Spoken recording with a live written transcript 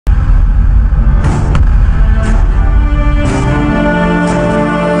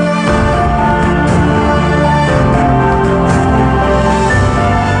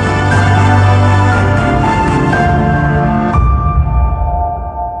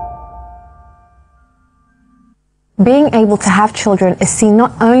Being able to have children is seen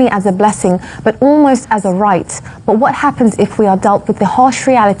not only as a blessing, but almost as a right. But what happens if we are dealt with the harsh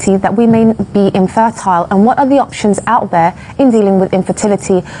reality that we may be infertile, and what are the options out there in dealing with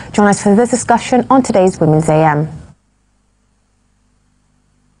infertility? Join us for this discussion on today's Women's AM.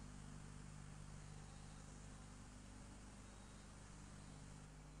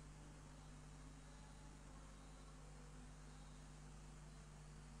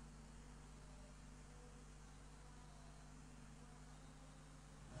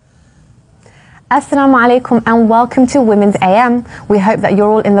 Assalamu alaikum and welcome to Women's AM. We hope that you're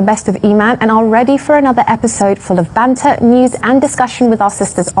all in the best of Iman and are ready for another episode full of banter, news and discussion with our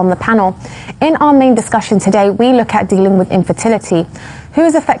sisters on the panel. In our main discussion today, we look at dealing with infertility. Who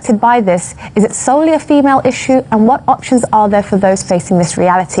is affected by this? Is it solely a female issue? And what options are there for those facing this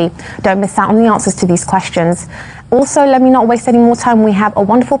reality? Don't miss out on the answers to these questions. Also, let me not waste any more time. We have a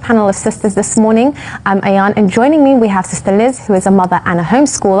wonderful panel of sisters this morning. I'm Ayan, and joining me we have Sister Liz, who is a mother and a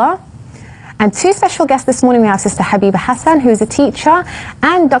homeschooler. And two special guests this morning, we have Sister Habiba Hassan, who is a teacher,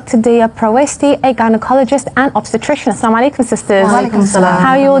 and Dr. Dyah Prawesti, a gynecologist and obstetrician. Assalamu alaikum, sisters. Wa alaikum salam.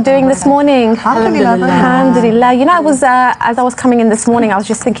 How are you all doing this morning? Alhamdulillah. Alhamdulillah. You know, as I was coming in this morning, I was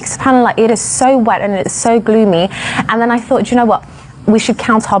just thinking, subhanAllah, it is so wet and it's so gloomy. And then I thought, you know what? We should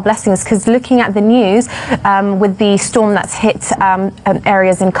count our blessings, because looking at the news with the storm that's hit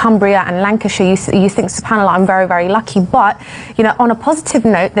areas in Cumbria and Lancashire, you think, subhanAllah, I'm very, very lucky. But, you know, on a positive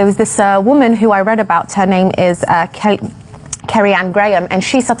note, there was this woman who I read about. Her name is Kerry Ann Graham, and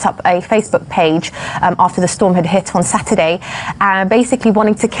she set up a Facebook page after the storm had hit on Saturday, basically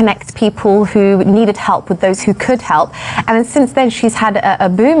wanting to connect people who needed help with those who could help. And then since then she's had a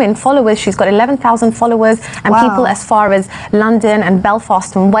boom in followers. She's got 11,000 followers, and wow. People as far as London and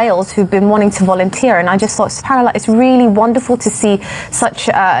Belfast and Wales who've been wanting to volunteer. And I just thought, subhanAllah, it's really wonderful to see such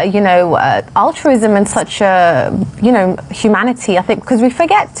altruism and such humanity. I think because we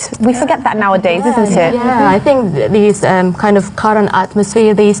forget that nowadays, isn't it? Yeah, I think these kind of current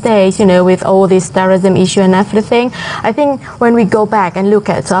atmosphere these days, you know, with all this terrorism issue and everything, I think when we go back and look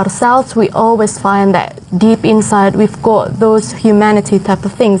at ourselves, we always find that deep inside we've got those humanity type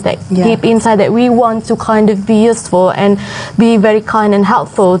of things that deep inside that we want to kind of be useful and be very kind and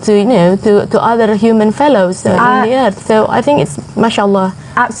helpful to, you know, to other human fellows in the earth. So I think it's mashallah.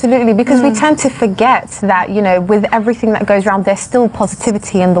 Absolutely, because we tend to forget that, you know, with everything that goes around, there's still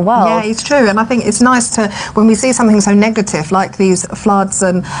positivity in the world. Yeah, it's true. And I think it's nice to, when we see something so negative like these floods,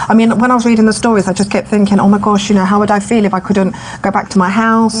 and I mean, when I was reading the stories, I just kept thinking, oh my gosh, you know, how would I feel if I couldn't go back to my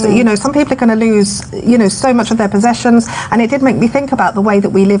house? You know, some people are going to lose, you know, so much of their possessions. And it did make me think about the way that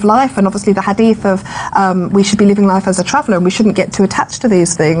we live life, and obviously the hadith of we should be living life as a traveller, and we shouldn't get too attached to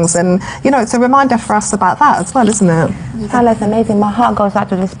these things. And, you know, it's a reminder for us about that as well, isn't it? That's amazing. My heart goes out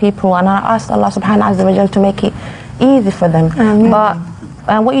to these people, and I ask Allah subhanahu wa ta'ala to make it easy for them. But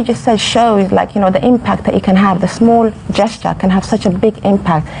what you just said shows, like, you know, the impact that you can have. The small gesture can have such a big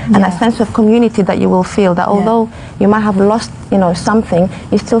impact, and that sense of community that you will feel, that although you might have lost, you know, something,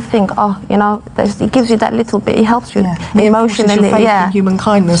 you still think, oh, you know, it gives you that little bit, it helps you emotionally. In human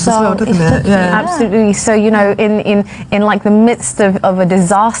kindness as well, doesn't it? Absolutely. So, you know, in like the midst of a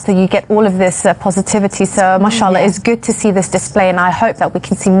disaster, you get all of this positivity. So, mashallah, it's good to see this display, and I hope that we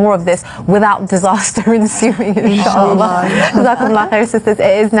can see more of this without disaster ensuing, inshallah. Jazakumullah khair, sisters.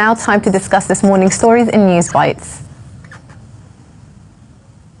 It is now time to discuss this morning's stories in News Bites.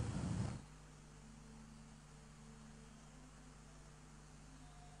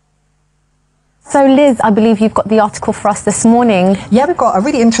 So Liz, I believe you've got the article for us this morning. Yeah, we've got a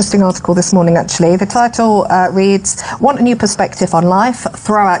really interesting article this morning, actually. The title reads, "Want a new perspective on life?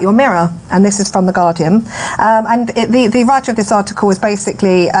 Throw out your mirror." And this is from The Guardian. The writer of this article is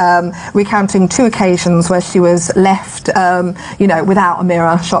basically recounting two occasions where she was left, you know, without a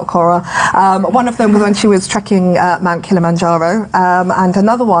mirror. Shock horror. One of them was when she was trekking Mount Kilimanjaro, and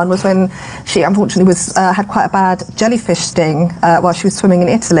another one was when she unfortunately had quite a bad jellyfish sting while she was swimming in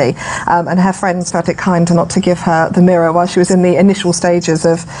Italy, and her friend felt it kind not to give her the mirror while she was in the initial stages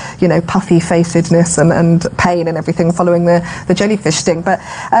of, you know, puffy facedness and pain and everything following the jellyfish sting. But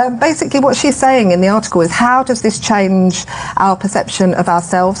basically what she's saying in the article is, how does this change our perception of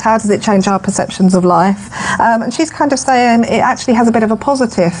ourselves? How does it change our perceptions of life? And she's kind of saying it actually has a bit of a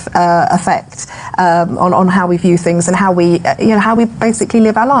positive effect on how we view things and how we, you know, how we basically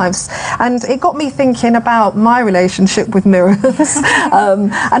live our lives. And it got me thinking about my relationship with mirrors.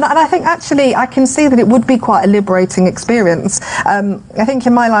 And I think actually I can see that it would be quite a liberating experience. I think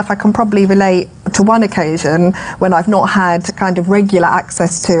in my life I can probably relate to one occasion when I've not had kind of regular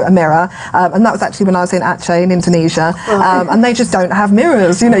access to a mirror, and that was actually when I was in Aceh in Indonesia, and they just don't have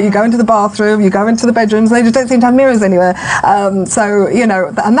mirrors. You know, you go into the bathroom, you go into the bedrooms, they just don't seem to have mirrors anywhere. So, you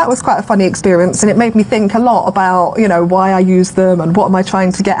know, and that was quite a funny experience, and it made me think a lot about, you know, why I use them and what am I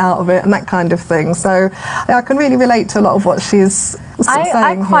trying to get out of it and that kind of thing. So yeah, I can really relate to a lot of what she's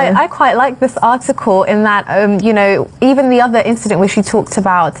saying. I quite like this article in that, you know, even the other incident where she talked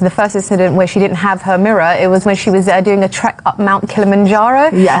about, the first incident where she didn't have her mirror, it was when she was doing a trek up Mount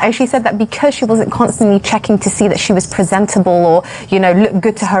Kilimanjaro. Yeah. And she said that because she wasn't constantly checking to see that she was presentable or, you know, look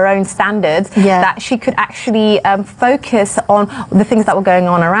good to her own standards, that she could actually focus on the things that were going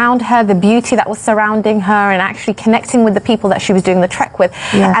on around her, the beauty that was surrounding her, and actually connecting with the people that she was doing the trek with.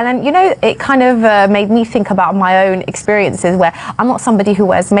 And then, you know, it kind of made me think about my own experiences where I'm not somebody who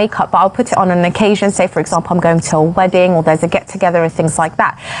wears makeup, but I'll put it on an occasion. Say, for example, I'm going to a wedding or there's a get-together and things like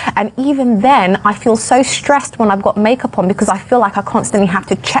that. And even then, I feel so stressed when I've got makeup on because I feel like I constantly have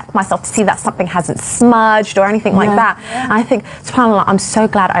to check myself to see that something hasn't smudged or anything like that. And I think, subhanAllah, I'm so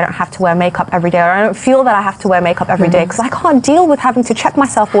glad I don't have to wear makeup every day, or I don't feel that I have to wear makeup every day, because I can't deal with having to check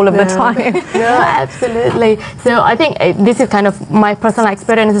myself all of the time. Absolutely. So I think this is kind of my personal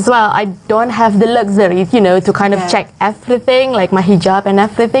experience as well. I don't have the luxury, you know, to kind of check everything, like my hijab and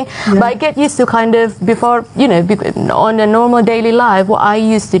everything. But I get used to kind of before, you know, on a normal daily life, what I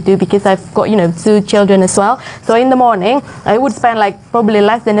used to do, because I've got, you know, 2 children as well. So in the morning, I would spend like probably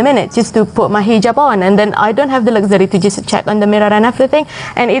less than a minute just to put my hijab on, and then I don't have the luxury to just check on the mirror and everything.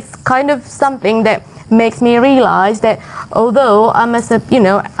 And it's kind of something that makes me realize that although I'm as a, you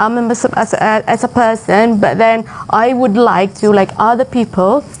know, I'm as a person, but then I would like to, like, other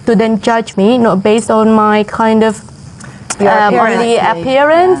people to then judge me not based on my kind of on the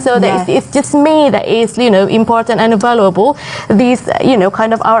appearance, so that it's just me that is, you know, important and valuable. These, you know,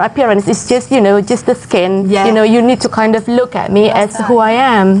 kind of our appearance is just, you know, just the skin. You know, you need to kind of look at me as who I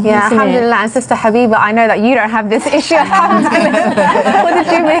am. Alhamdulillah. And Sister Habiba, I know that you don't have this issue. What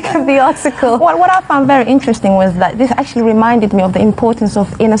did you make of the article? What I found very interesting was that this actually reminded me of the importance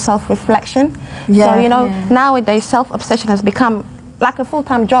of inner self-reflection. So, you know, nowadays self-obsession has become like a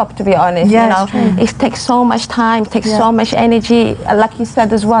full-time job, to be honest. You know, it takes so much time, takes so much energy. Like you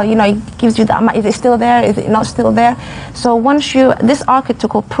said as well, you know, it gives you that. Is it still there? Is it not still there? So once you, this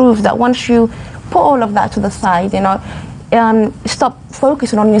article proves that once you put all of that to the side, you know, stop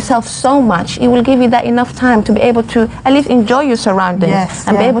focusing on yourself so much, it will give you that enough time to be able to at least enjoy your surroundings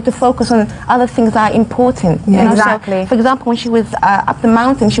and be able to focus on other things that are important. You know? Exactly. So, for example, when she was up the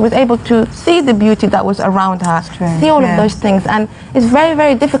mountain, she was able to see the beauty that was around her, see all of those things. And it's very,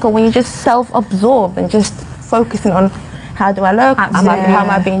 very difficult when you just self-absorb and just focusing on how do I look? How am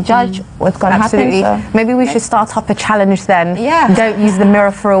I being judged? What's going to happen? So, maybe we should start up a challenge then. Don't use the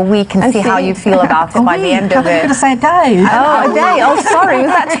mirror for a week and see how you feel about it by the end of it. I was going to say a day. Oh, a day. Oh, sorry. Was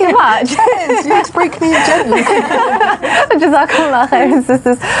that too much? Yes, you explained me gently. Jazakallah khairan,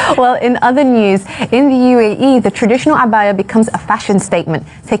 sisters. Well, in other news, in the UAE, the traditional abaya becomes a fashion statement.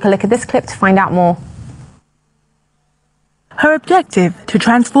 Take a look at this clip to find out more. Her objective: to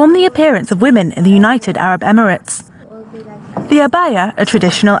transform the appearance of women in the United Arab Emirates. The abaya, a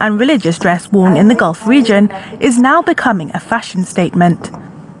traditional and religious dress worn in the Gulf region, is now becoming a fashion statement.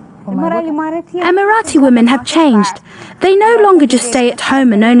 Emirati women have changed. They no longer just stay at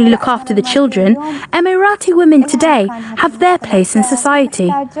home and only look after the children. Emirati women today have their place in society.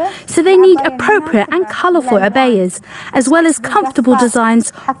 So they need appropriate and colourful abayas, as well as comfortable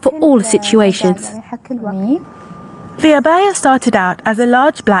designs for all situations. The abaya started out as a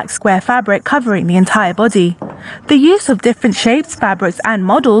large black square fabric covering the entire body. The use of different shapes, fabrics and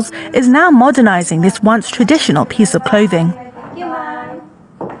models is now modernizing this once traditional piece of clothing.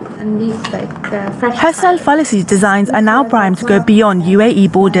 Her Falisi's designs are now primed to go beyond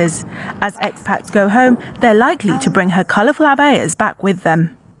UAE borders. As expats go home, they're likely to bring her colourful abayas back with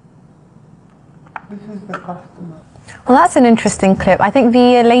them. Well, that's an interesting clip. I think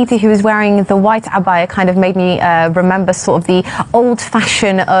the lady who was wearing the white abaya kind of made me remember sort of the old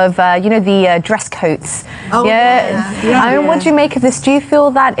fashion of, you know, the dress coats. I mean, what do you make of this? Do you feel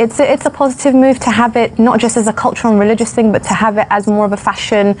that it's a positive move to have it not just as a cultural and religious thing, but to have it as more of a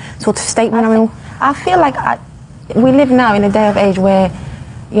fashion sort of statement? I feel like we live now in a day of age where,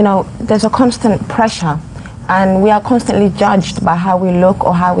 you know, there's a constant pressure. And we are constantly judged by how we look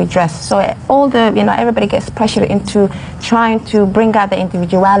or how we dress. So all the, you know, everybody gets pressured into trying to bring out their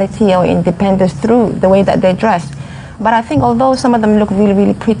individuality or independence through the way that they dress. But I think although some of them look really,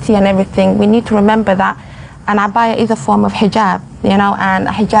 really pretty and everything, we need to remember that an abaya is a form of hijab, you know, and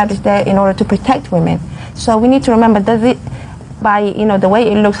hijab is there in order to protect women. So we need to remember, does it, by, you know, the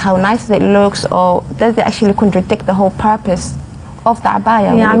way it looks, how nice it looks, or does it actually contradict the whole purpose of the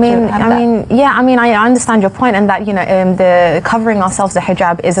abaya? Yeah, I understand your point, and that, you know, the covering ourselves, the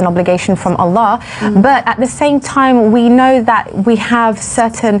hijab, is an obligation from Allah. But at the same time, we know that we have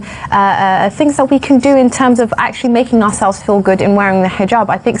certain things that we can do in terms of actually making ourselves feel good in wearing the hijab.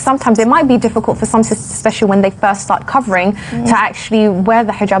 I think sometimes it might be difficult for some sisters, especially when they first start covering, to actually wear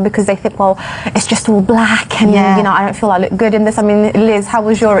the hijab, because they think, well, it's just all black, and you know, I don't feel I look good in this. I mean, Liz, how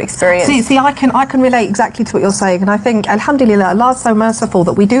was your experience? See, I can relate exactly to what you're saying, and I think, alhamdulillah, Allah so merciful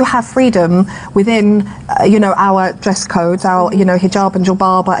that we do have freedom within, you know, our dress codes, our, you know, hijab and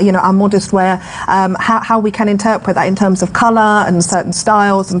jilbab, you know, our modest wear, how we can interpret that in terms of colour and certain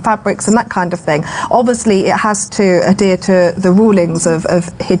styles and fabrics and that kind of thing. Obviously, it has to adhere to the rulings of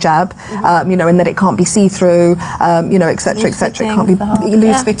hijab, you know, in that it can't be see-through, you know, etc., etc. It can't be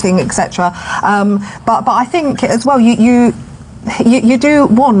loose-fitting, etc. But I think as well, you do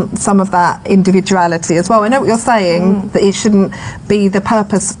want some of that individuality as well. I know what you're saying, that it shouldn't be the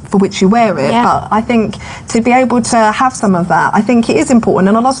purpose for which you wear it, but I think to be able to have some of that, I think it is important,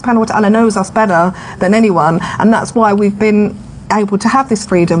 and Allah subhanahu wa ta'ala knows us better than anyone, and that's why we've been able to have this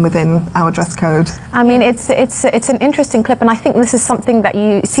freedom within our dress code. I mean, it's an interesting clip, and I think this is something that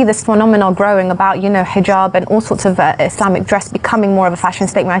you see this phenomenon growing about, you know, hijab and all sorts of Islamic dress becoming more of a fashion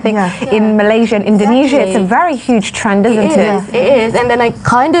statement. I think in Malaysia and Indonesia, it's a very huge trend, isn't it? It is. And then I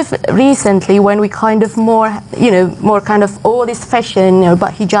kind of recently, when we kind of more kind of all this fashion, you know,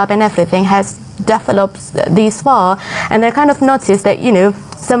 but hijab and everything has developed this far, and I kind of noticed that, you know,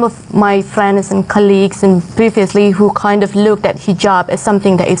 some of my friends and colleagues and previously who kind of looked at hijab as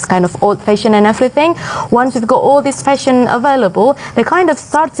something that is kind of old-fashioned and everything, once we've got all this fashion available, they kind of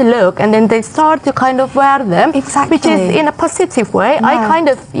start to look, and then they start to kind of wear them, which is in a positive way. I kind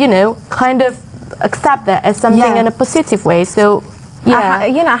of, you know, accept that as something in a positive way. So you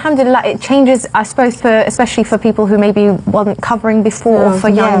know, alhamdulillah, it changes, I suppose, especially for people who maybe wasn't covering before, or for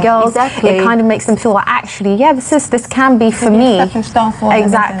young girls. It kind of makes them feel like, actually, this can be for me.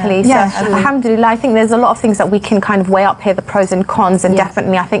 Exactly. So alhamdulillah, I think there's a lot of things that we can kind of weigh up here, the pros and cons, and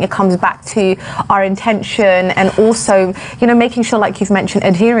definitely I think it comes back to our intention, and also, you know, making sure, like you've mentioned,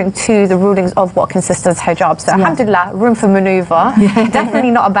 adhering to the rulings of what consists as hijab. So alhamdulillah, room for maneuver.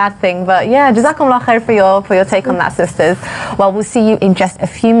 Definitely not a bad thing, but jazakumullah khair for your take on that, sisters. Well, we'll see you in just a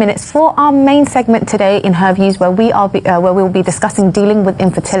few minutes for our main segment today, in Her Views, where we will be discussing dealing with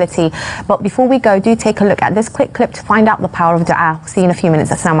infertility. But before we go, do take a look at this quick clip to find out the power of dua. See you in a few minutes.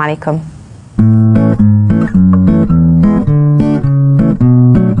 Assalamu alaikum.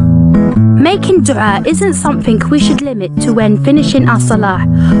 Making dua isn't something we should limit to when finishing our salah,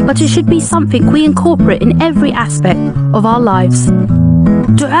 but it should be something we incorporate in every aspect of our lives.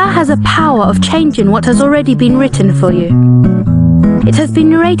 Dua has a power of changing what has already been written for you. It has been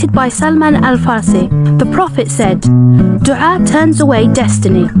narrated by Salman al-Farsi. The Prophet said, "Dua turns away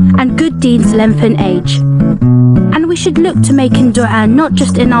destiny, and good deeds lengthen age." And we should look to making dua not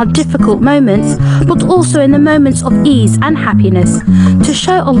just in our difficult moments, but also in the moments of ease and happiness, to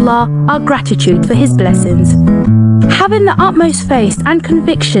show Allah our gratitude for His blessings. Having the utmost faith and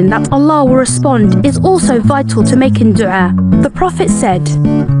conviction that Allah will respond is also vital to making dua. The Prophet said,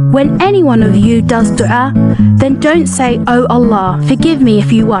 "When any one of you does dua, then don't say, 'Oh Allah, forgive me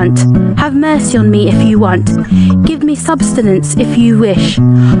if you want. Have mercy on me if you want. Give me substance if you wish.'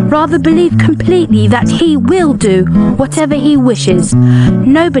 Rather believe completely that He will do whatever He wishes.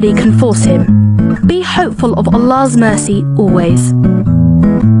 Nobody can force Him. Be hopeful of Allah's mercy always."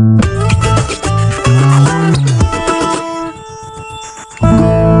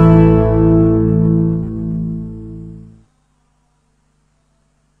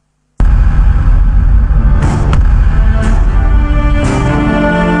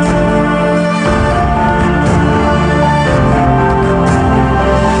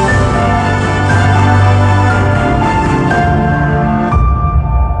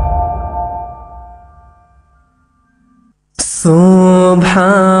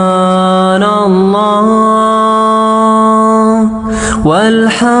 Subhanallah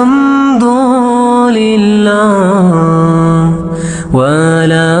walhamdulillah wa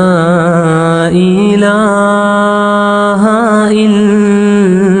la ilaha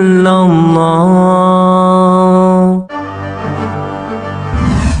illallah.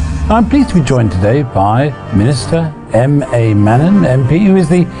 I'm pleased to be joined today by Minister M.A. Manan, MP, who is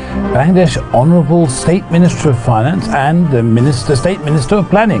the Bangladesh Honourable State Minister of Finance and the State Minister of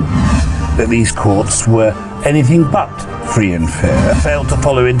Planning. That these courts were anything but free and fair, failed to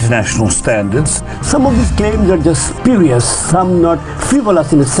follow international standards. Some of these claims are just spurious, some not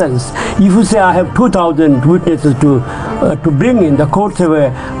frivolous in a sense. If you say I have 2,000 witnesses to bring in, the courts have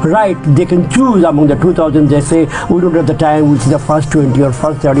a right, they can choose among the 2,000, they say we don't have the time, we'll see the first 20 or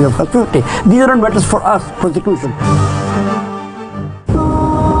first 30 or first 50. These are not matters for us, prosecution.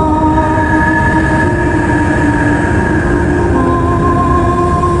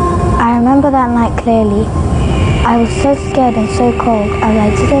 I remember that night clearly. I was so scared and so cold as I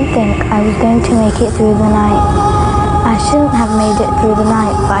didn't think I was going to make it through the night. I shouldn't have made it through the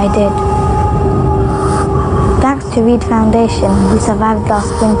night, but I did. Thanks to Reed Foundation, we survived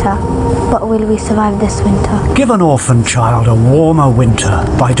last winter. But will we survive this winter? Give an orphan child a warmer winter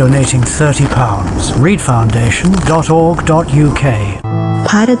by donating £30. reedfoundation.org.uk.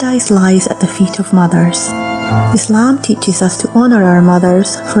 Paradise lies at the feet of mothers. Islam teaches us to honor our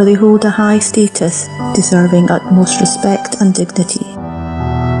mothers, for they hold a high status, deserving utmost respect and dignity.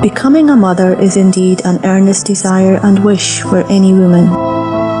 Becoming a mother is indeed an earnest desire and wish for any woman.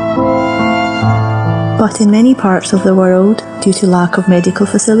 But in many parts of the world, due to lack of medical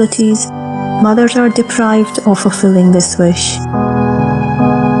facilities, mothers are deprived of fulfilling this wish.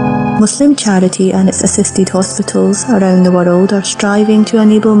 Muslim Charity and its assisted hospitals around the world are striving to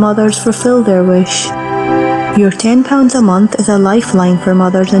enable mothers fulfill their wish. Your £10 a month is a lifeline for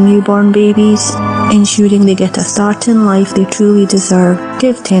mothers and newborn babies, ensuring they get a start in life they truly deserve.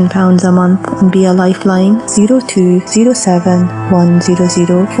 Give £10 a month and be a lifeline. 0207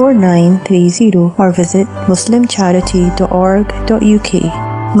 100 4930 or visit muslimcharity.org.uk.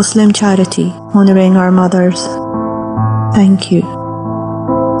 Muslim Charity, honouring our mothers. Thank you.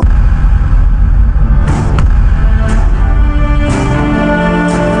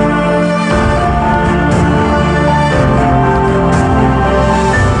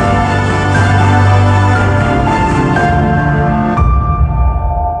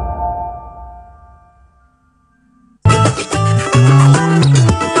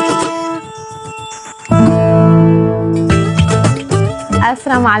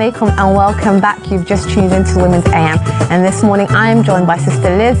 Assalamu alaikum and welcome back. You've just tuned into Women's AM, and this morning I am joined by Sister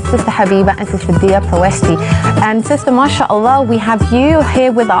Liz, Sister Habiba and Sister Dyah Prawesti. And Sister, mashallah, we have you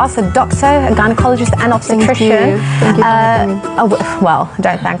here with us, a doctor, a gynecologist and obstetrician. Thank you for having me. Well,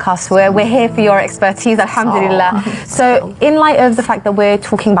 don't thank us, we're here for your expertise, alhamdulillah. So in light of the fact that we're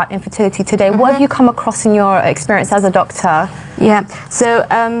talking about infertility today, what have you come across in your experience as a doctor? Yeah, so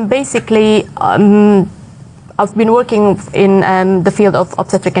basically I've been working in the field of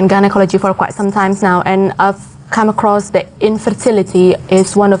obstetric and gynecology for quite some time now, and I've come across that infertility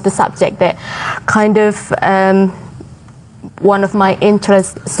is one of the subjects that kind of one of my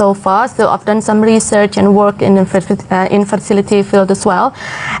interests so far. So I've done some research and work in infertility field as well.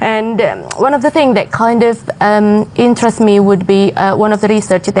 And one of the things that kind of interests me would be one of the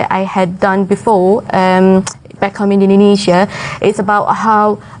research that I had done before back home in Indonesia. It's about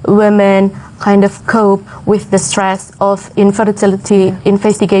how women kind of cope with the stress of infertility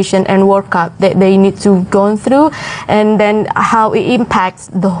investigation and workup that they need to go through, and then how it impacts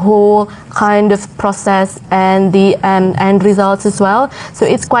the whole kind of process and the end results as well. So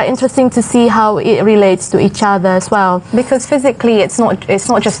it's quite interesting to see how it relates to each other as well. Because physically, it's not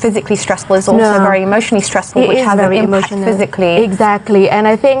just physically stressful; it's also very emotionally stressful, which has an impact physically. Exactly, and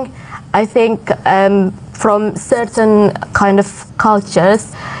I think from certain kind of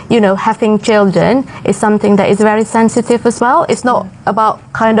cultures, you know, having children is something that is very sensitive as well. It's not about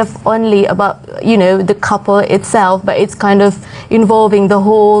kind of only about, you know, the couple itself, but it's kind of involving the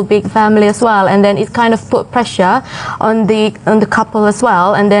whole big family as well. And then it kind of put pressure on the couple as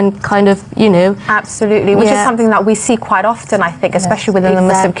well. And then kind of, you know. Absolutely, which is something that we see quite often, I think, especially within the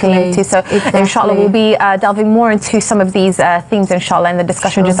Muslim community. So inshallah, we'll be delving more into some of these themes, inshallah, in the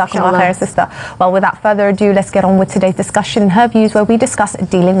discussion. Jazakumullah khair, sister. Well, without further ado, let's get on with today's discussion and her views, where we discuss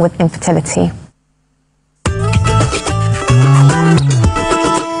dealing with infertility.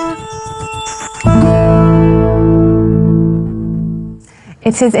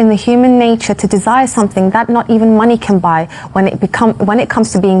 It is in the human nature to desire something that not even money can buy when it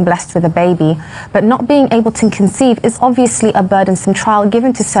comes to being blessed with a baby. But not being able to conceive is obviously a burdensome trial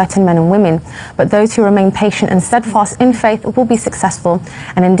given to certain men and women. But those who remain patient and steadfast in faith will be successful.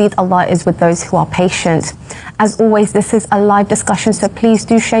 And indeed, Allah is with those who are patient. As always, this is a live discussion, so please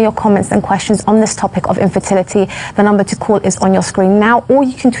do share your comments and questions on this topic of infertility. The number to call is on your screen now, or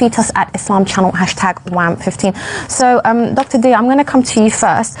you can tweet us at Islam Channel, #WAM15. So, Dr. Dyah, I'm going to come to you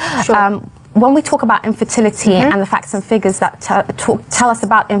first. Sure. When we talk about infertility and the facts and figures that tell us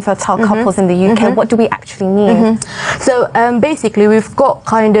about infertile couples in the UK, what do we actually mean? So basically, we've got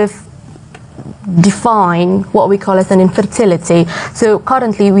kind of define what we call as an infertility. So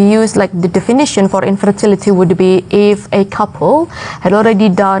currently we use like the definition for infertility would be if a couple had already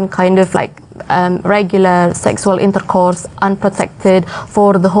done kind of like regular sexual intercourse unprotected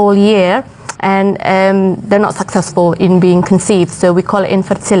for the whole year, and they're not successful in being conceived, so we call it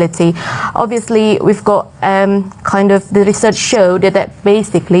infertility. Obviously, we've got kind of the research showed that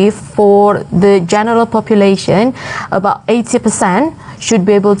basically for the general population, about 80% should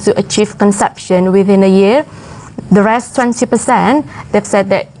be able to achieve conception within a year. The rest 20%, they've said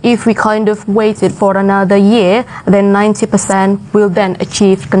that if we kind of waited for another year, then 90% will then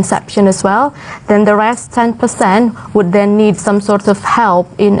achieve conception as well. Then the rest 10% would then need some sort of help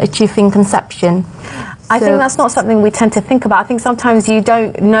in achieving conception. I think that's not something we tend to think about. I think sometimes you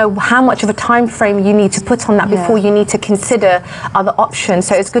don't know how much of a time frame you need to put on that before you need to consider other options.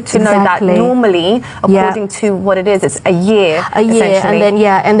 So it's good to know that normally, according to what it is, it's a year. A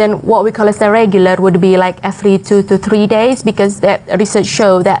year, and then what we call as the regular would be like every 2 to 3 days, because that research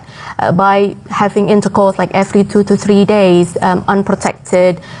show that by having intercourse like every 2 to 3 days,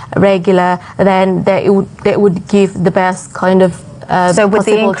 unprotected, regular, then that would give the best kind of so with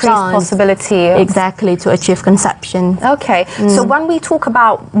the increased possibility exactly to achieve conception. Okay, so when we talk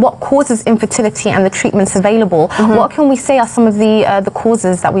about what causes infertility and the treatments available, what can we say are some of the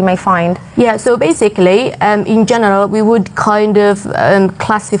causes that we may find? Yeah, so basically in general we would kind of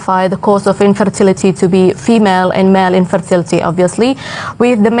classify the cause of infertility to be female and male infertility. Obviously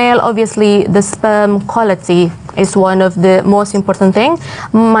with the male, obviously the sperm quality is one of the most important thing.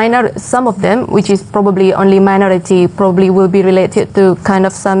 Some of them, which is probably only minority, probably will be related to kind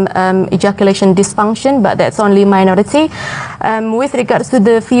of some ejaculation dysfunction, but that's only minority. With regards to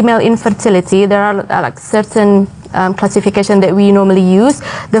the female infertility, there are like certain classification that we normally use.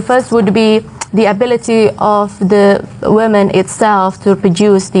 The first would be the ability of the woman itself to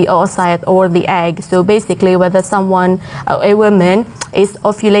produce the oocyte or the egg. So basically whether a woman is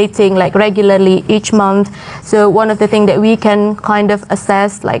ovulating like regularly each month. So one of the things that we can kind of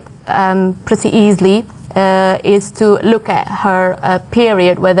assess like pretty easily is to look at her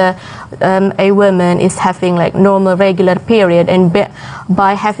period, whether a woman is having like normal regular period, and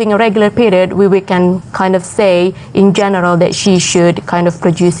by having a regular period we can kind of say in general that she should kind of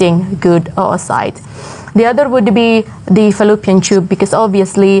producing good oocyte. The other would be the fallopian tube, because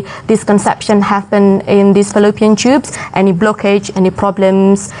obviously this conception happen in these fallopian tubes. Any blockage, any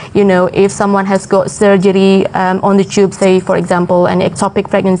problems, you know, if someone has got surgery on the tube, say for example an ectopic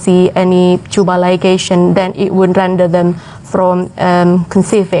pregnancy, any tubal ligation, then it would render them from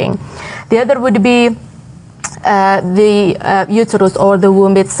conceiving. The other would be the uterus or the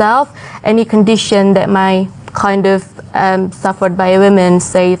womb itself. Any condition that might kind of suffered by a woman,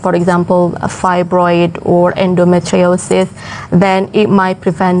 say for example a fibroid or endometriosis, then it might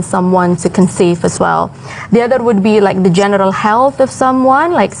prevent someone to conceive as well. The other would be like the general health of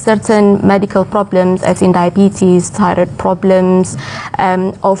someone, like certain medical problems as in diabetes, thyroid problems,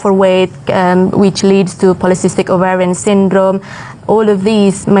 overweight, which leads to polycystic ovarian syndrome. All of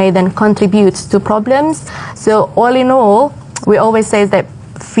these may then contribute to problems. So all in all, we always say that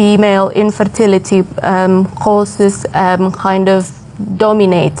female infertility causes kind of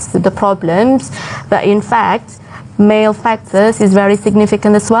dominates the problems, but in fact male factors is very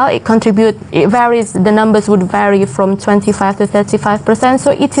significant as well. It varies, the numbers would vary from 25 to 35%, so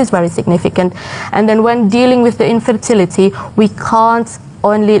it is very significant. And then when dealing with the infertility, we can't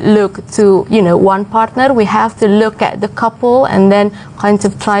only look to, you know, one partner. We have to look at the couple and then kind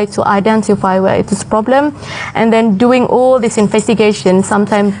of try to identify where it is problem. And then doing all this investigation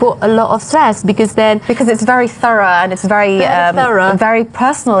sometimes put a lot of stress, because it's very thorough and it's very thorough, very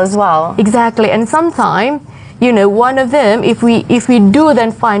personal as well. Exactly. And sometimes, you know, one of them, if we do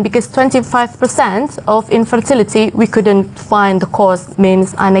then find, because 25% of infertility we couldn't find the cause,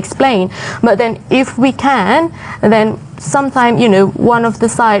 means unexplained. But then if we can, then sometimes, you know, one of the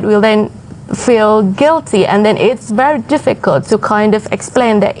side will then feel guilty, and then it's very difficult to kind of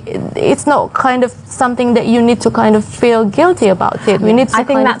explain that it's not kind of something that you need to kind of feel guilty about it. We need to I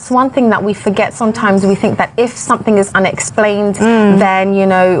think that's one thing that we forget sometimes. We think that if something is unexplained, then, you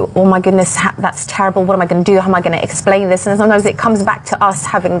know, oh my goodness, that's terrible, what am I going to do, how am I going to explain this? And sometimes it comes back to us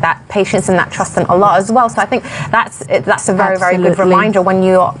having that patience and that trust in Allah as well. So I think that's a very, very good reminder when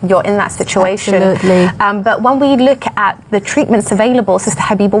you're in that situation. Absolutely. But when we look at the treatments available, Sister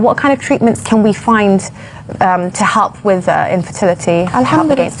Habiba, what kind of treatments can we find to help with infertility,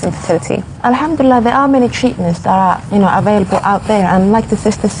 help against infertility? Alhamdulillah, there are many treatments that are, you know, available out there, and like the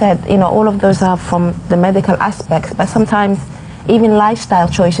sister said, you know, all of those are from the medical aspects, but sometimes even lifestyle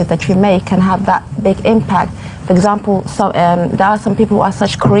choices that you make can have that big impact. For example, there are some people who are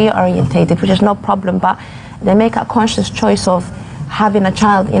such career orientated, which is no problem, but they make a conscious choice of having a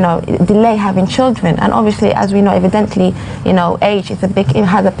child, delay having children, and obviously, as we know, evidently, age is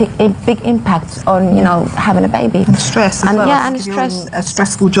has a big impact on, having a baby. And stress as well. Yeah, and stress. A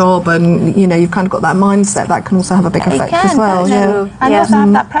stressful job, and you've kind of got that mindset that can also have a big effect as well. And you also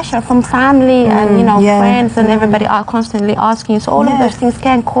have that pressure from family and friends, and everybody are constantly asking. So all of those things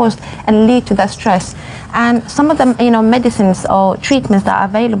can cause and lead to that stress. And some of the medicines or treatments that are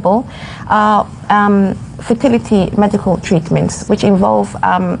available are fertility medical treatments, which involve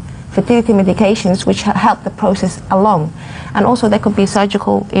fertility medications which help the process along. And also there could be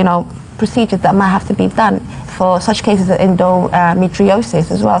surgical procedures that might have to be done for such cases of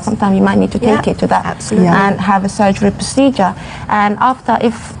endometriosis as well. Sometimes you might need to take it to that and have a surgery procedure. And after,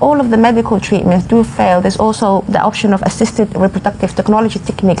 if all of the medical treatments do fail, there's also the option of assisted reproductive technology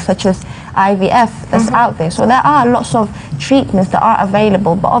techniques such as IVF that's out there. So there are lots of treatments that are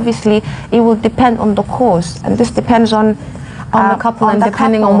available, but obviously it will depend on the cause, and this depends on the couple and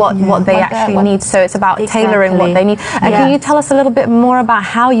depending on what they actually need. So it's about tailoring what they need. Can you tell us a little bit more about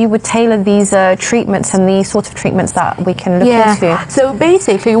how you would tailor these treatments and the sort of treatments that we can look into? So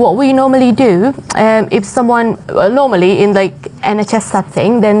basically what we normally do, if someone normally in like NHS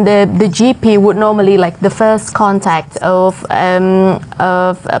setting, then the GP would normally, like, the first contact of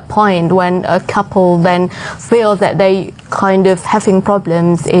a point when a couple then feels that they kind of having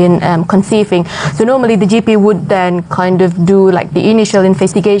problems in conceiving. So normally the GP would then kind of do like the initial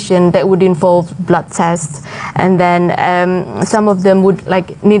investigation that would involve blood tests, and then some of them would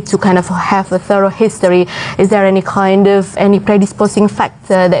like need to kind of have a thorough history. Is there any predisposing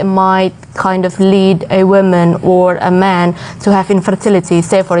factor that might kind of lead a woman or a man to have infertility?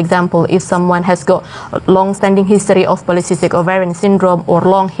 Say for example, if someone has got a long-standing history of polycystic ovarian syndrome or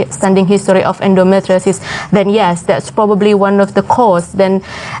long-standing history of endometriosis, then yes, that's probably one of the cause. Then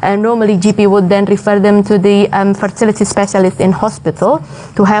normally GP would then refer them to the fertility specialist in hospital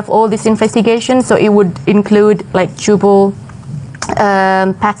to have all this investigation. So it would include like tubal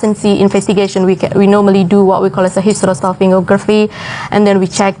patency investigation. We normally do what we call as a hysterosalpingography, and then we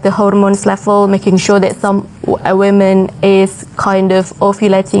check the hormones level, making sure that a woman is kind of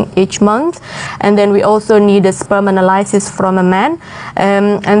ovulating each month, and then we also need a sperm analysis from a man,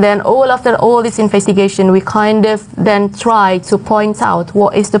 and then after all this investigation, we kind of then try to point out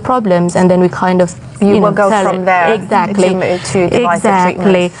what is the problems, and then we kind of will go from there exactly to devise the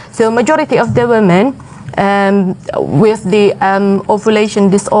treatment. So majority of the women with the ovulation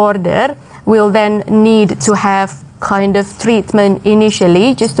disorder will then need to have kind of treatment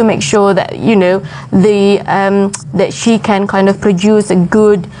initially, just to make sure that that she can kind of produce a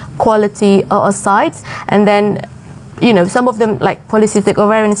good quality oocytes. And then some of them, like polycystic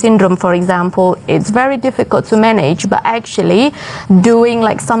ovarian syndrome, for example, it's very difficult to manage, but actually doing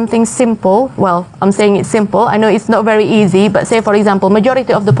like something simple, well, I'm saying it's simple, I know it's not very easy, but say for example,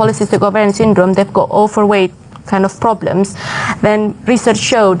 majority of the polycystic ovarian syndrome, they've got overweight kind of problems. Then research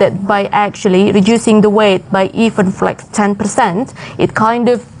showed that by actually reducing the weight by even like 10%, it kind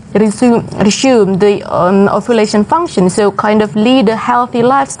of resume the ovulation function. So kind of lead a healthy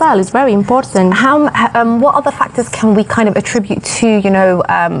lifestyle is very important. What other factors can we kind of attribute to,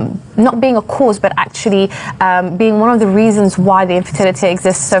 not being a cause, but actually being one of the reasons why the infertility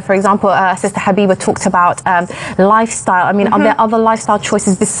exists? So for example, Sister Habiba talked about lifestyle. I mean, are there other lifestyle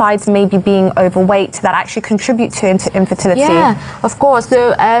choices besides maybe being overweight that actually contribute to infertility? Yeah, of course.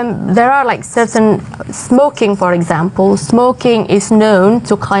 So there are like certain, smoking for example. Smoking is known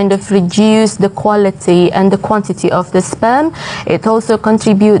to kind of reduce the quality and the quantity of the sperm. It also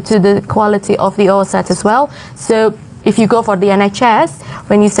contributes to the quality of the oocyte as well. So if you go for the NHS,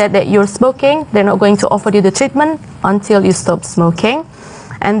 when you said that you're smoking, they're not going to offer you the treatment until you stop smoking.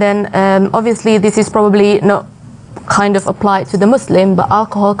 And then obviously this is probably not kind of applied to the Muslim, but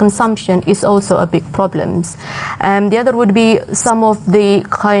alcohol consumption is also a big problem. The other would be some of the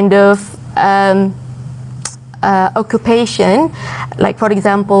kind of occupation, like for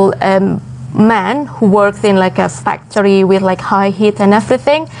example, man who works in like a factory with like high heat and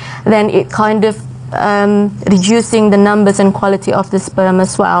everything, then it kind of reducing the numbers and quality of the sperm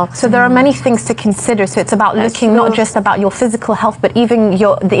as well. So there are many things to consider. So it's about looking not just about your physical health, but even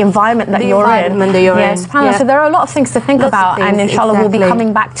the environment that you're in. Yes, so there are a lot of things to think about, and inshallah we'll be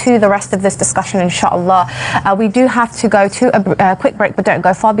coming back to the rest of this discussion, inshallah. We do have to go to a quick break, but don't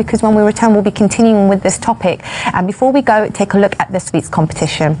go far, because when we return we'll be continuing with this topic. And before we go, take a look at this week's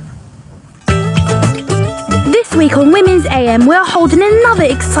competition. This This week on Women's AM, we're holding another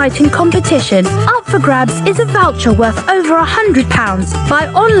exciting competition. Up for grabs is a voucher worth over £100 by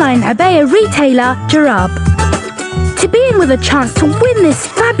online abaya retailer Jarab. To be in with a chance to win this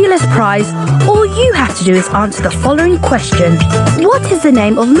fabulous prize, all you have to do is answer the following question. What is the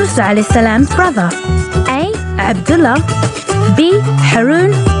name of Musa alayhi salam's brother? A. Abdullah, B.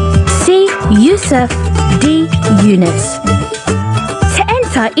 Harun, C. Yusuf, D. Yunus. To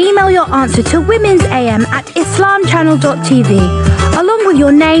enter, email your answer to womensam@islamchannel.tv along with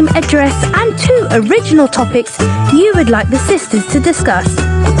your name, address and 2 original topics you would like the sisters to discuss.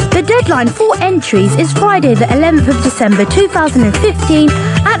 The deadline for entries is Friday the 11th of December 2015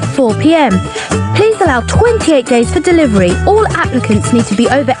 at 4 p.m. Please allow 28 days for delivery. All applicants need to be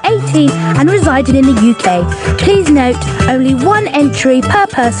over 18 and residing in the UK. Please note, only 1 entry per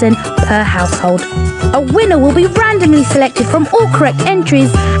person per household. A winner will be randomly selected from all correct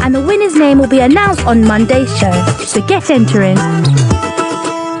entries and the winner's name will be announced on Monday's show. So get entering.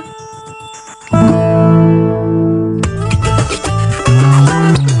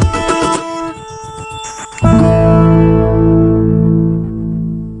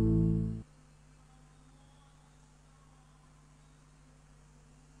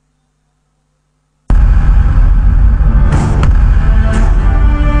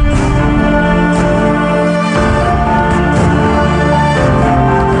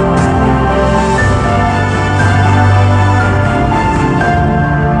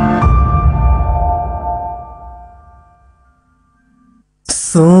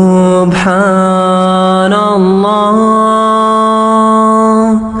 Subhanallah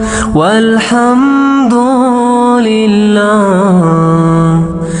walhamdulillah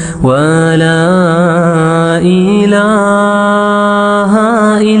wa la ilaha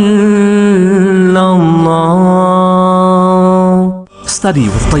illallah. Study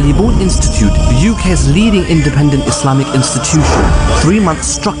with Tayyibun Institute, the UK's leading independent Islamic institution. 3-month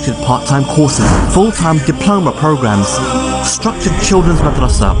structured part-time courses, full-time diploma programs, structured children's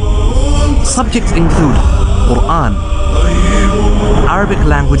madrasa. Subjects include Quran, Arabic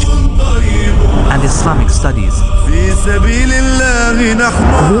language and Islamic studies. For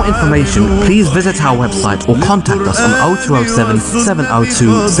more information, please visit our website or contact us on 0207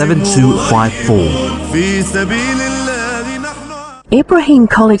 702 7254. Ibrahim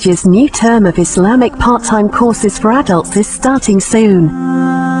College's new term of Islamic part-time courses for adults is starting soon.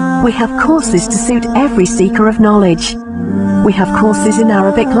 We have courses to suit every seeker of knowledge. We have courses in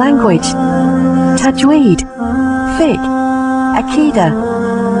Arabic language, Tajweed, Fiqh, Aqidah,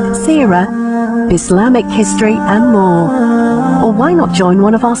 Seerah, Islamic history and more. Or why not join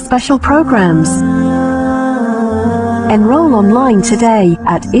one of our special programs? Enroll online today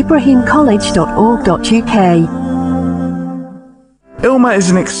at ibrahimcollege.org.uk. Ilma is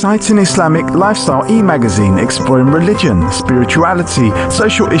an exciting Islamic lifestyle e-magazine exploring religion, spirituality,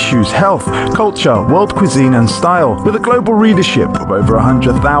 social issues, health, culture, world cuisine and style. With a global readership of over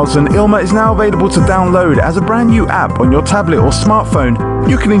 100,000, Ilma is now available to download as a brand new app on your tablet or smartphone.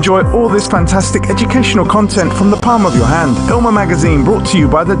 You can enjoy all this fantastic educational content from the palm of your hand. Ilma magazine brought to you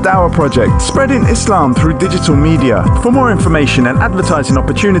by the Dyah Project, spreading Islam through digital media. For more information and advertising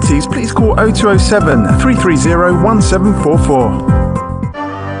opportunities, please call 0207 330 1744.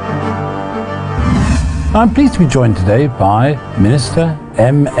 I'm pleased to be joined today by Minister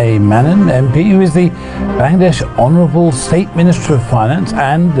M.A. Manan, MP, who is the Bangladesh Honourable State Minister of Finance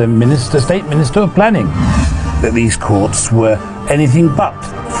and the State Minister of Planning. That these courts were anything but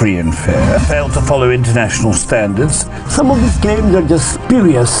free and fair, failed to follow international standards. Some of these claims are just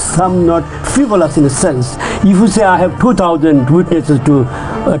spurious, some not frivolous in a sense. If you say I have 2,000 witnesses to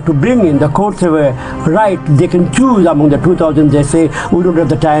bring in, the courts have a right, they can choose among the 2,000, they say we don't have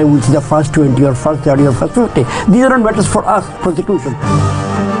the time, we'll see the first 20 or first 30 or first 50. These are not matters for us, prosecution.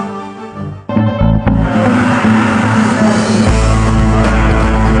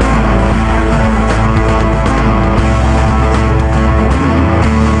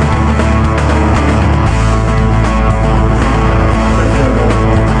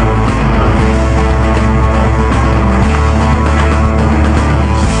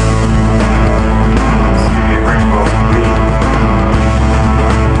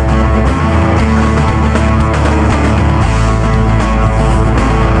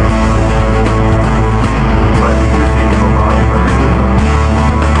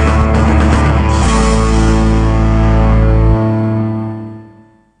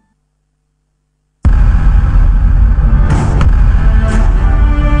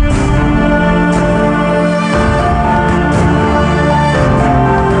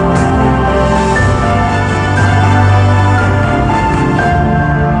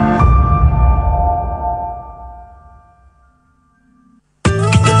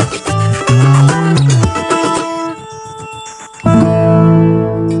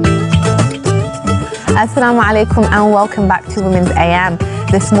 Assalamu alaikum and welcome back to Women's AM.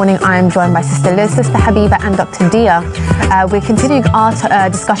 This morning I am joined by Sister Liz, Sister Habiba and Dr. Dyah. We're continuing our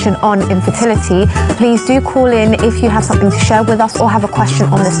discussion on infertility. Please do call in if you have something to share with us or have a question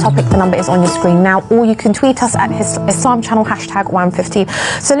on this topic. The number is on your screen now, or you can tweet us at Islam Channel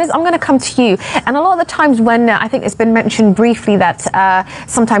 #150. So Liz, I'm going to come to you. And a lot of the times when I think it's been mentioned briefly that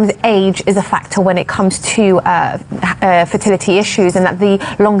sometimes age is a factor when it comes to fertility issues, and that the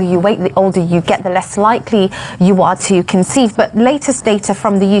longer you wait, the older you get, the less likely you are to conceive. But latest data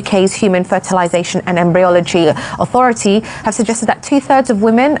from the UK's Human Fertilisation and Embryology Authority have suggested that 2/3 of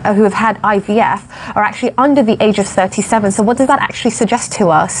women who have had IVF are actually under the age of 37. So what does that actually suggest to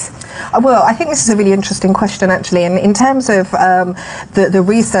us? Well, I think this is a really interesting question, actually. And in terms of the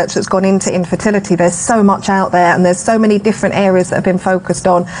research that's gone into infertility, there's so much out there and there's so many different areas that have been focused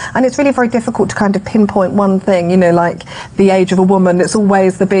on. And it's really very difficult to kind of pinpoint one thing, you know, like the age of a woman. It's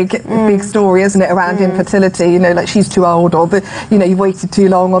always the big story, isn't it, around infertility, you know, like she's too old, or, you know, you've waited too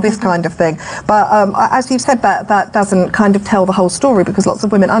long, or this kind of thing. But as you've said, that doesn't kind of tell the whole story, because lots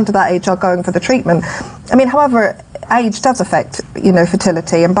of women under that age are going for the treatment. I mean, however, age does affect, you know,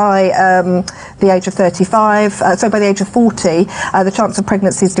 fertility, and by the age of 35, so by the age of 40, the chance of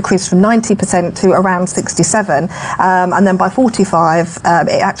pregnancy is decreased from 90% to around 67, and then by 45,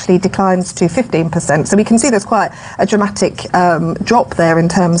 it actually declines to 15%. So we can see there's quite a dramatic drop there in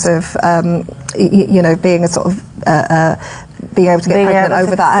terms of, you know, being a sort of being able to get pregnant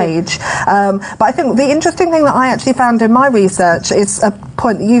over that age. But I think the interesting thing that I actually found in my research is a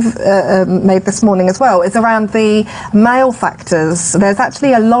point that you've made this morning as well, is around the male factors. There's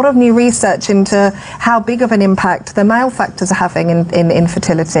actually a lot of new research into how big of an impact the male factors are having in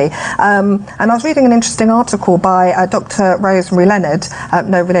infertility. And I was reading an interesting article by Dr. Rosemary Leonard,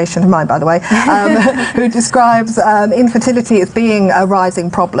 no relation of mine, by the way, who describes infertility as being a rising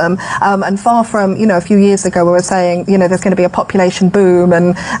problem. And far from, you know, a few years ago we were saying, you know, there's going to be a population boom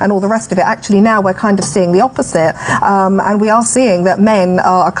and all the rest of it. Actually now we're kind of seeing the opposite, and we are seeing that men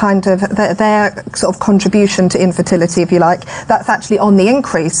are kind of their sort of contribution to infertility, if you like, that's actually on the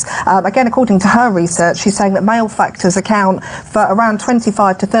increase. Again, according to her research, she's saying that male factors account for around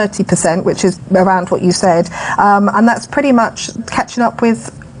 25 to 30%, which is around what you said, and that's pretty much catching up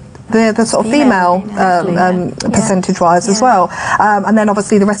with the sort of female percentage-wise as well, and then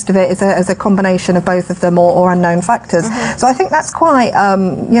obviously the rest of it is a combination of both of them or unknown factors. So I think that's quite,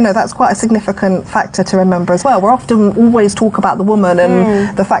 you know, that's quite a significant factor to remember as well. We're often always talk about the woman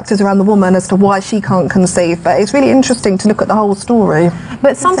and the factors around the woman as to why she can't conceive, but it's really interesting to look at the whole story.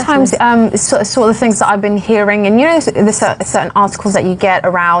 But sometimes sort of things that I've been hearing, and you know, there's certain articles that you get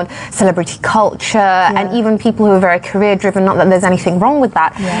around celebrity culture and even people who are very career-driven, not that there's anything wrong with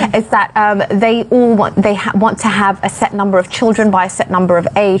that, is that they all want to have a set number of children by a set number of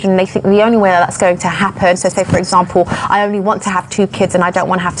age, and they think the only way that's going to happen, so say for example, I only want to have 2 kids and I don't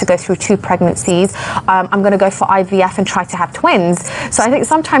want to have to go through 2 pregnancies, I'm going to go for IVF and try to have twins. So I think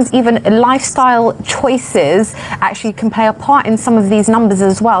sometimes even lifestyle choices actually can play a part in some of these numbers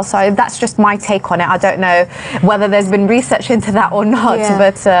as well. So that's just my take on it. I don't know whether there's been research into that or not,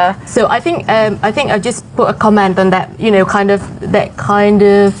 but so I think I'll just put a comment on that, you know, kind of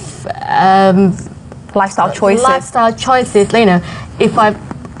lifestyle choices, you know, if I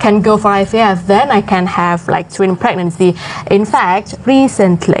can go for IVF, then I can have like twin pregnancy. In fact,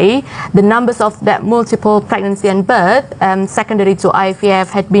 recently the numbers of that multiple pregnancy and birth secondary to IVF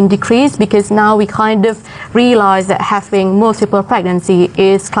had been decreased, because now we kind of realize that having multiple pregnancy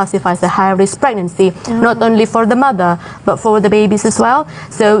is classified as a high-risk pregnancy, not only for the mother but for the babies as well.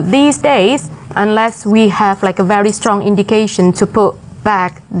 So these days, unless we have like a very strong indication to put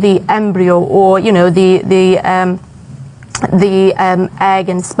back the embryo, or you know, the egg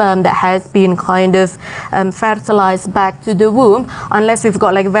and sperm that has been kind of fertilized back to the womb, unless we've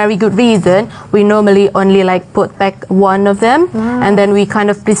got like a very good reason, we normally only like put back one of them, and then we kind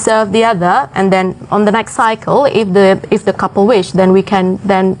of preserve the other, and then on the next cycle, if the couple wish, then we can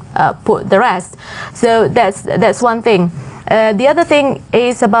then put the rest. So that's one thing. The other thing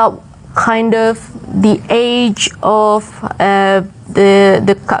is about kind of the age of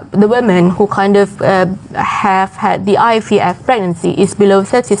the women who kind of have had the IVF pregnancy is below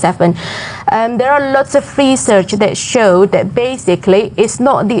 37. There are lots of research that show that basically it's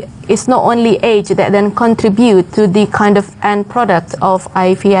not only age that then contribute to the kind of end product of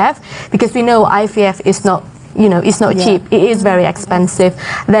IVF, because we know IVF is not it's not cheap. It is very expensive.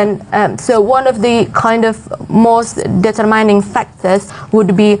 Then, so one of the kind of most determining factors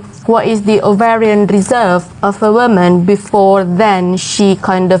would be what is the ovarian reserve of a woman before then she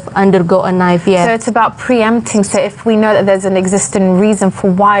kind of undergo an IVF. So it's about preempting. So if we know that there's an existing reason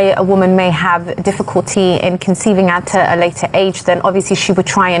for why a woman may have difficulty in conceiving at a later age, then obviously she would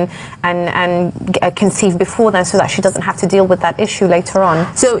try and conceive before then, so that she doesn't have to deal with that issue later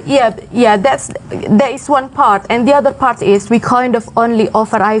on. So that is one part, and the other part is we kind of only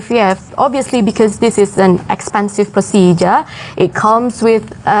offer IVF, obviously because this is an expensive procedure. It comes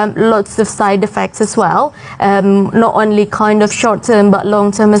with lots of side effects as well, not only kind of short term but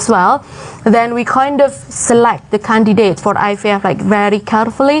long term as well. Then we kind of select the candidate for IVF like very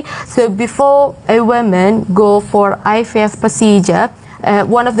carefully. So before a woman go for IVF procedure,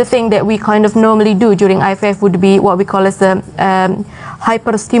 one of the things that we kind of normally do during IVF would be what we call as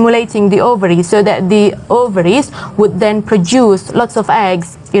hyperstimulating the ovaries, so that the ovaries would then produce lots of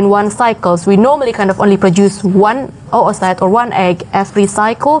eggs in one cycle. So we normally kind of only produce one oocyte or one egg every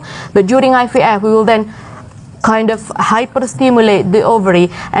cycle, but during IVF we will then kind of hyperstimulate the ovary,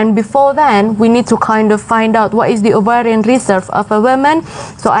 and before then we need to kind of find out what is the ovarian reserve of a woman.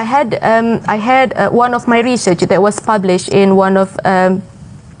 So I had one of my research that was published in one of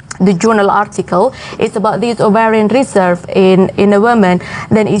the journal article. It's about this ovarian reserve in a woman.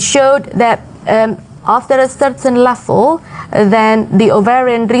 Then it showed that after a certain level, then the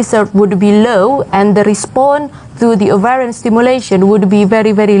ovarian reserve would be low, and the response to the ovarian stimulation would be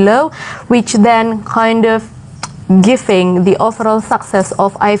very, very low, which then kind of giving the overall success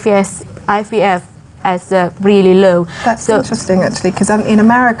of IVF as really low. That's interesting, actually, because in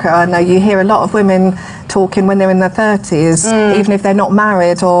America, I know you hear a lot of women talking when they're in their 30s, even if they're not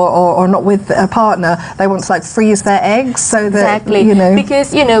married or not with a partner, they want to like freeze their eggs so that,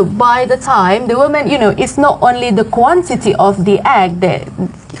 because, by the time the woman, it's not only the quantity of the egg that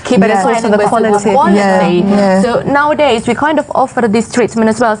but it's also the quality. So nowadays we kind of offer this treatment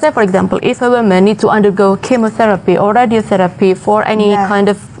as well. Say for example, if a woman needs to undergo chemotherapy or radiotherapy for any kind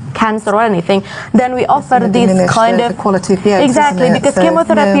of cancer or anything, then we offer this kind of quality of the eggs, exactly, because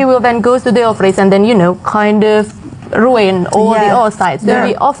chemotherapy will then go to the ovaries and then kind of ruin all the oocytes. So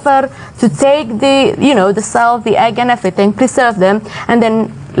we offer to take the the cell, the egg and everything, preserve them, and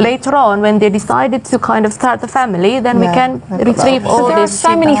then later on when they decided to kind of start the family, then we can retrieve all there these are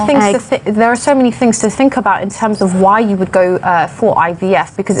so many things there are so many things to think about in terms of why you would go for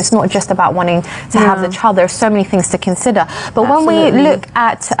IVF, because it's not just about wanting to have the child. There are so many things to consider. But when we look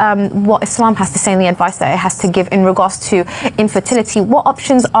at what Islam has to say and the advice that it has to give in regards to infertility, what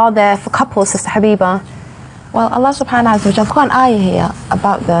options are there for couples, Sister Habiba? Well, Allah subhanahu wa ta'ala, I've got an ayah here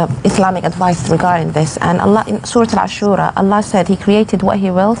about the Islamic advice regarding this, and Allah in Surah Al-Ashura, Allah said He created what He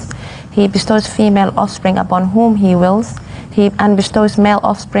wills. He bestows female offspring upon whom He wills, and bestows male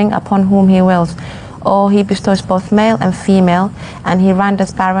offspring upon whom He wills, or He bestows both male and female, and He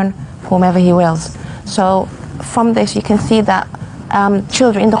renders barren whomever He wills. So from this you can see that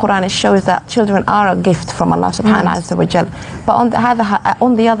children, in the Quran it shows that children are a gift from Allah subhanahu wa ta'ala. But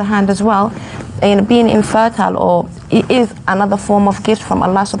on the other hand as well, being infertile or it is another form of gift from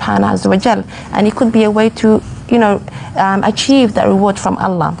Allah subhanahu wa ta'ala, and it could be a way to achieve the reward from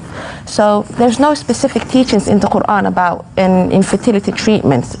Allah. So there's no specific teachings in the Quran about infertility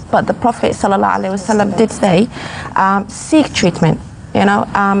treatments, but the Prophet sallallahu alaihi wasallam did say seek treatment. Inna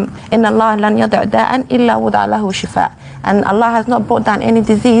Allah lan yada' da'an illa wada lahu shifa'. And Allah has not brought down any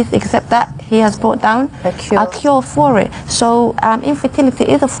disease except that He has brought down a cure for it. So infertility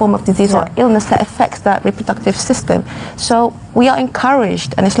is a form of disease or illness that affects the reproductive system. So we are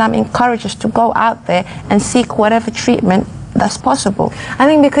encouraged, and Islam encourages to go out there and seek whatever treatment that's possible. I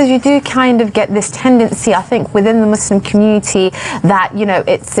think because you do kind of get this tendency, I think, within the Muslim community that,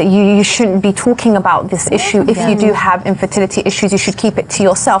 it's you shouldn't be talking about this issue. If you do have infertility issues, you should keep it to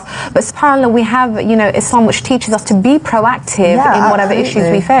yourself. But subhanAllah, we have, Islam which teaches us to be proactive in whatever issues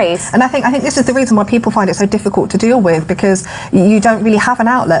we face. And I think this is the reason why people find it so difficult to deal with, because you don't really have an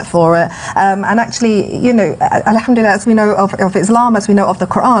outlet for it. And actually, alhamdulillah, as we know of Islam, as we know of the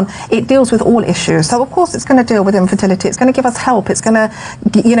Quran, it deals with all issues. So of course it's going to deal with infertility. It's going to give us help. It's going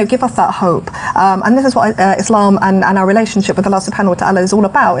to give us that hope, and this is what Islam and our relationship with Allah subhanahu wa ta'ala is all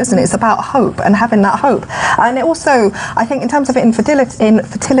about, isn't it? It's about hope and having that hope. And it also, I think, in terms of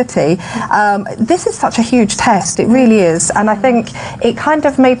infertility, this is such a huge test. It really is. And I think it kind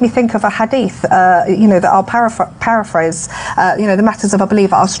of made me think of a hadith, that I'll paraphrase. The matters of a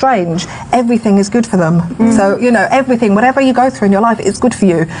believer are strange. Everything is good for them. So everything, whatever you go through in your life, it's good for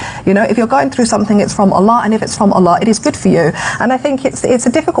you. If you're going through something, it's from Allah, and if it's from Allah, it is good for you. you. And I think it's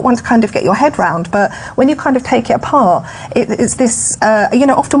a difficult one to kind of get your head round, but when you kind of take it apart, it's this, you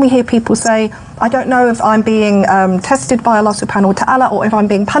know, often we hear people say, I don't know if I'm being tested by Allah subhanahu wa ta'ala or if I'm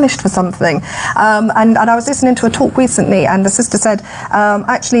being punished for something. And I was listening to a talk recently, and the sister said,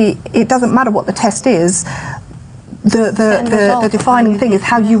 actually, it doesn't matter what the test is. The defining thing is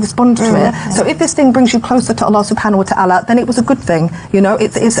how you respond to it. So if this thing brings you closer to Allah subhanahu wa ta'ala, then it was a good thing. You know,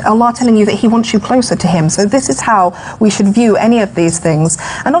 it's Allah telling you that He wants you closer to Him. So this is how we should view any of these things.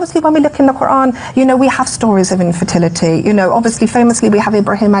 And obviously when we look in the Quran, you know, we have stories of infertility. You know, obviously famously we have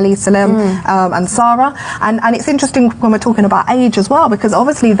Ibrahim alayhi salam and Sarah. And it's interesting when we're talking about age as well, because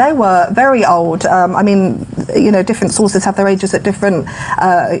obviously they were very old. I mean, you know, different sources have their ages at different,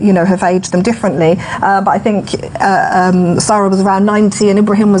 you know, have aged them differently. But I think Sarah was around 90 and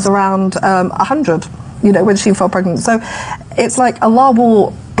Ibrahim was around 100, you know, when she fell pregnant. So it's like Allah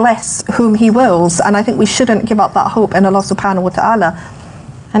will bless whom He wills, and I think we shouldn't give up that hope in Allah subhanahu wa ta'ala.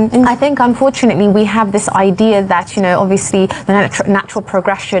 And I think, unfortunately, we have this idea that, you know, obviously the natural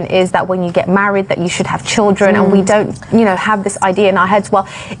progression is that when you get married that you should have children, and we don't, you know, have this idea in our heads, well,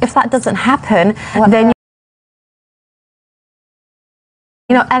 if that doesn't happen, then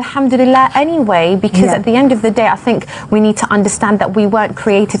you know, alhamdulillah anyway, because at the end of the day, I think we need to understand that we weren't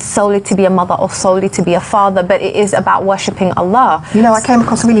created solely to be a mother or solely to be a father, but it is about worshipping Allah. You know, I came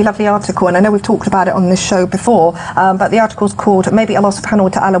across a really lovely article, and I know we've talked about it on this show before, but the article's called Maybe Allah subhanahu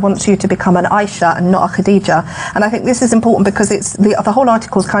wa ta'ala wants you to become an Aisha and not a Khadija. And I think this is important because it's the whole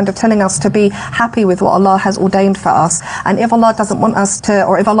article is kind of telling us to be happy with what Allah has ordained for us. And if Allah doesn't want us to,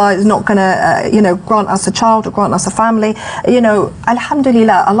 or if Allah is not going to, you know, grant us a child or grant us a family, you know, alhamdulillah,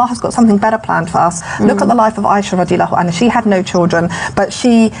 Allah has got something better planned for us. Look at the life of Aisha radiallahu anha. She had no children, but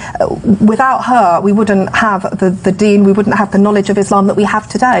she, without her, we wouldn't have the deen, we wouldn't have the knowledge of Islam that we have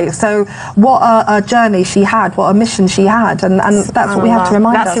today. So what a journey she had, what a mission she had, and that's what we have to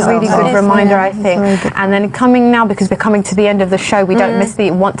remind ourselves. That's a really good reminder, I think. And then coming now, because we're coming to the end of the show, we don't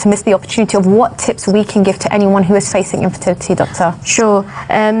want to miss the opportunity of what tips we can give to anyone who is facing infertility, Doctor. Sure.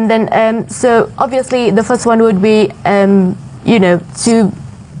 So obviously the first one would be you know, to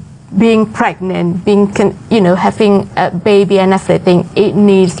being pregnant, you know, having a baby and everything, it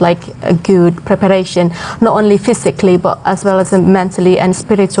needs like a good preparation, not only physically but as well as mentally and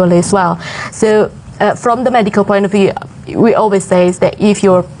spiritually as well. So from the medical point of view, we always say is that if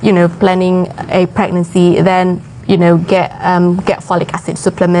you're, you know, planning a pregnancy, then, you know, get folic acid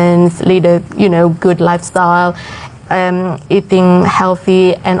supplements, lead a, you know, good lifestyle, eating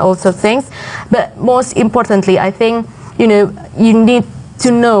healthy and also things. But most importantly, I think, you know, you need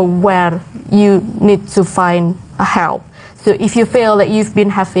to know where you need to find help. So if you feel that you've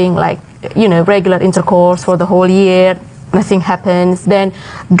been having, like, you know, regular intercourse for the whole year, nothing happens, then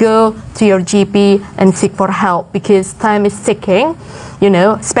go to your GP and seek for help, because time is ticking, you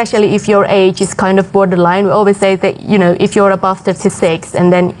know, especially if your age is kind of borderline. We always say that, you know, if you're above 36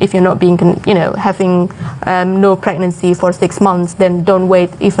 and then if you're not being, you know, having no pregnancy for 6 months, then don't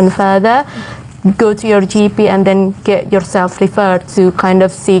wait even further. Go to your GP and then get yourself referred to kind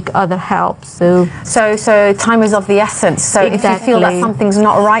of seek other help. So time is of the essence. So if you feel that something's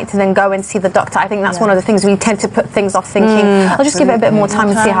not right, then go and see the doctor. I think that's one of the things we tend to put things off, thinking I'll just give it a bit more time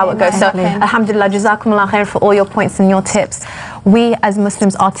and see how it goes. So alhamdulillah, jazakumullah khair for all your points and your tips. We as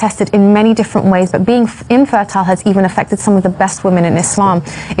Muslims are tested in many different ways, but being infertile has even affected some of the best women in Islam.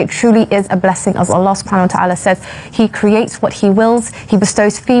 It truly is a blessing, as Allah subhanahu wa ta'ala says, He creates what He wills, He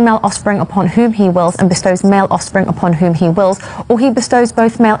bestows female offspring upon whom He wills and bestows male offspring upon whom He wills, or He bestows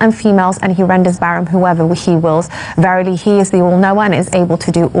both male and females and He renders barren whoever He wills. Verily He is the all-knower and is able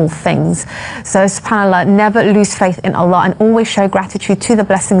to do all things. So subhanAllah, never lose faith in Allah and always show gratitude to the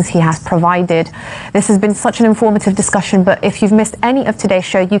blessings He has provided. This has been such an informative discussion, but if you've missed any of today's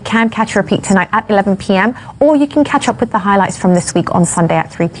show, you can catch a repeat tonight at 11 p.m. or you can catch up with the highlights from this week on Sunday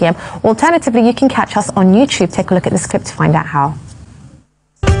at 3 p.m. Alternatively, you can catch us on YouTube. Take a look at this clip to find out how.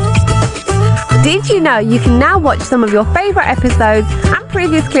 Did you know you can now watch some of your favourite episodes and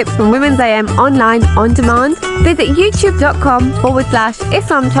previous clips from Women's AM online on demand? Visit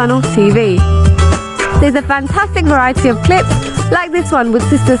youtube.com/Islam Channel TV. There's a fantastic variety of clips like this one with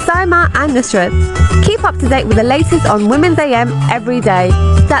Sisters Saima and Nusrat. Keep up to date with the latest on Women's AM every day.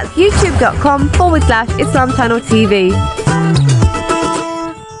 That's youtube.com/Islam Channel TV.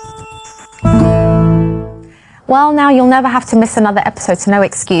 Well, now you'll never have to miss another episode, so no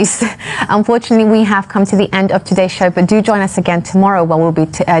excuse. Unfortunately, we have come to the end of today's show, but do join us again tomorrow where we'll be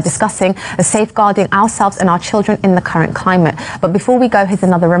discussing safeguarding ourselves and our children in the current climate. But before we go, here's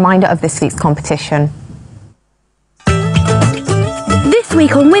another reminder of this week's competition. This This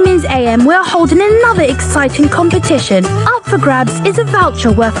week on Women's AM, we are holding another exciting competition. Up for grabs is a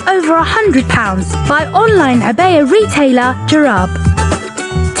voucher worth over £100 by online abaya retailer Jarab.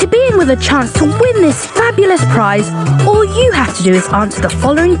 To be in with a chance to win this fabulous prize, all you have to do is answer the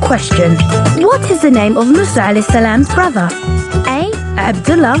following question. What is the name of Musa alayhi salam's brother? A.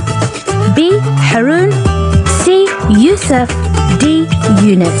 Abdullah, B. Harun, C. Yusuf, D.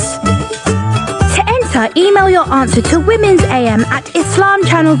 Yunus. To enter, email your answer to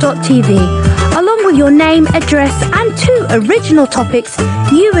womensam@islamchannel.tv along with your name, address and 2 original topics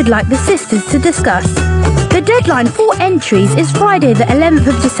you would like the sisters to discuss. The deadline for entries is Friday the 11th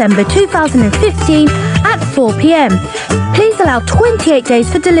of December 2015 at 4 p.m. Please allow 28 days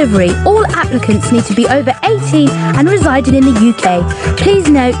for delivery. All applicants need to be over 18 and residing in the UK. Please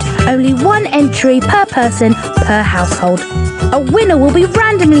note, only 1 entry per person per household. A winner will be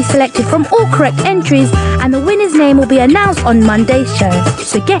randomly selected from all correct entries and the winner's name will be announced on Monday's show.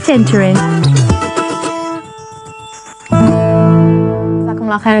 So get entering.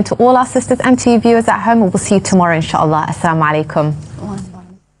 To all our sisters and to you viewers at home, we will see you tomorrow, inshallah. Assalamu alaikum.